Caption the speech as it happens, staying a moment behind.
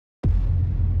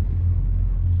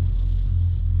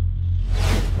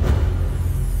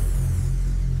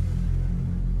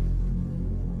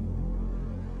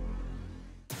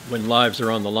When lives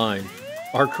are on the line,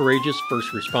 our courageous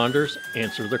first responders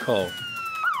answer the call.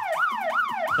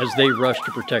 As they rush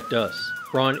to protect us,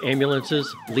 Braun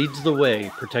Ambulances leads the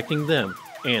way, protecting them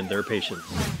and their patients.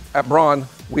 At Braun,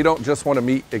 we don't just want to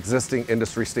meet existing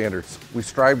industry standards. We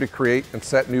strive to create and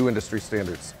set new industry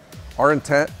standards. Our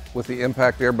intent with the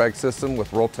IMPACT Airbag System with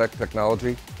RollTek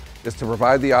technology is to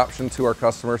provide the option to our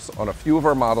customers on a few of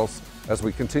our models as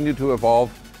we continue to evolve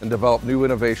and develop new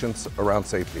innovations around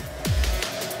safety.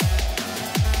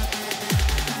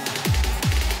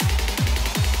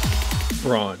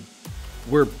 Braun.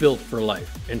 We're built for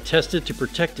life and tested to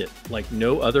protect it like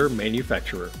no other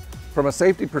manufacturer. From a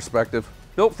safety perspective,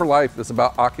 Built for Life is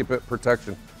about occupant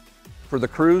protection for the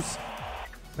crews,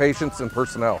 patients, and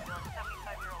personnel.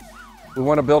 We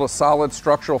want to build a solid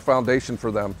structural foundation for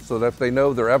them so that if they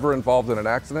know they're ever involved in an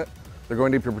accident, they're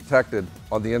going to be protected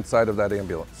on the inside of that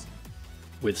ambulance.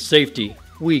 With safety,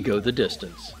 we go the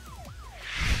distance.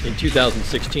 In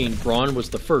 2016, Braun was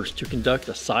the first to conduct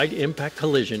a side impact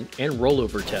collision and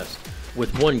rollover test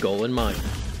with one goal in mind: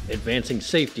 advancing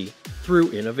safety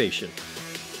through innovation.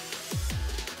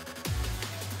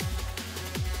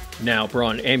 Now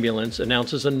Braun Ambulance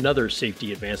announces another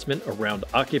safety advancement around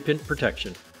occupant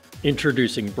protection.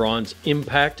 Introducing Braun's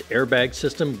IMPACT Airbag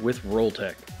System with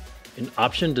RollTek, an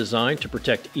option designed to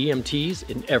protect EMTs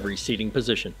in every seating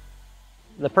position.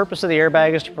 The purpose of the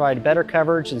airbag is to provide better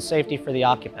coverage and safety for the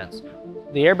occupants.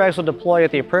 The airbags will deploy at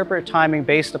the appropriate timing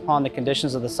based upon the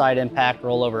conditions of the side impact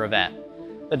rollover event.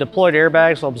 The deployed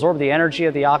airbags will absorb the energy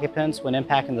of the occupants when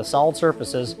impacting the solid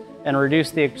surfaces and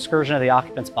reduce the excursion of the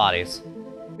occupants' bodies.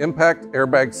 IMPACT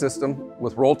Airbag System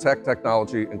with RollTek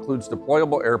technology includes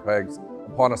deployable airbags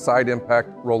upon a side impact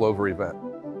rollover event.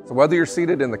 So whether you're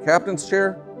seated in the captain's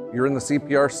chair, you're in the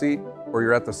CPR seat, or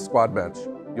you're at the squad bench,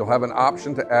 you'll have an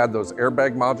option to add those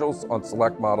airbag modules on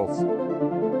select models.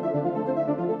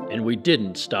 And we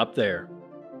didn't stop there.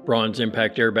 Braun's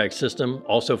IMPACT Airbag System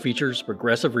also features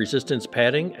progressive resistance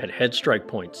padding at head strike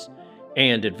points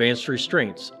and advanced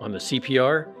restraints on the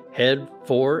CPR, head,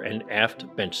 fore, and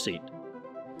aft bench seat.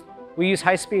 We use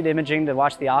high-speed imaging to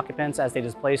watch the occupants as they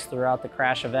displace throughout the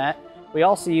crash event. We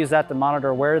also use that to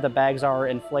monitor where the bags are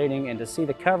inflating and to see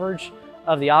the coverage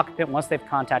of the occupant once they've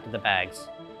contacted the bags.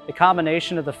 The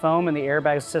combination of the foam and the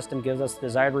airbag system gives us the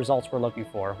desired results we're looking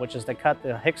for, which is to cut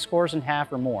the HIC scores in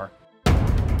half or more.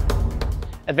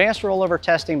 Advanced rollover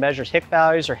testing measures HIC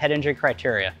values or head injury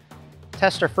criteria.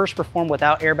 Tests are first performed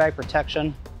without airbag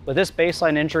protection. With this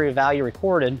baseline injury value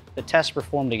recorded, the test is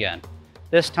performed again,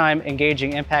 this time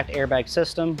engaging IMPACT Airbag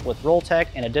System with RollTek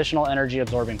and additional energy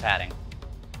absorbing padding.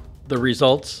 The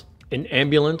results? An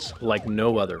ambulance like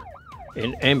no other.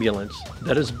 An ambulance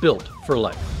that is built for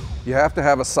life. You have to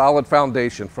have a solid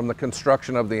foundation from the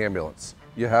construction of the ambulance.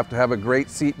 You have to have a great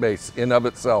seat base in of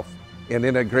itself. And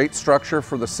in a great structure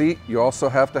for the seat, you also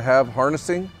have to have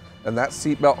harnessing, and that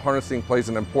seatbelt harnessing plays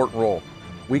an important role.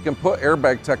 We can put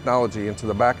airbag technology into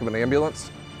the back of an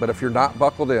ambulance, but if you're not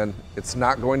buckled in, it's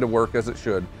not going to work as it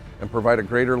should and provide a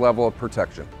greater level of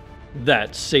protection.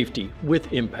 That's safety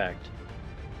with impact.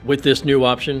 With this new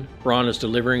option, Braun is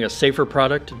delivering a safer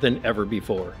product than ever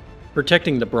before,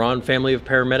 protecting the Braun family of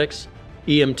paramedics,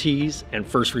 EMTs, and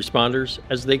first responders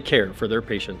as they care for their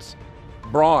patients.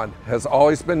 Braun has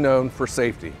always been known for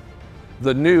safety.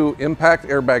 The new IMPACT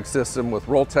Airbag System with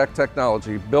RollTek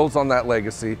technology builds on that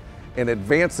legacy and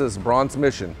advances Braun's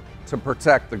mission to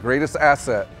protect the greatest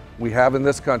asset we have in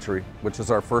this country, which is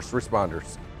our first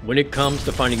responders. When it comes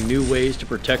to finding new ways to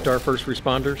protect our first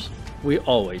responders, we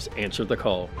always answer the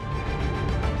call.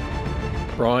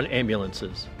 Braun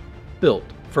Ambulances, built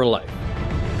for life.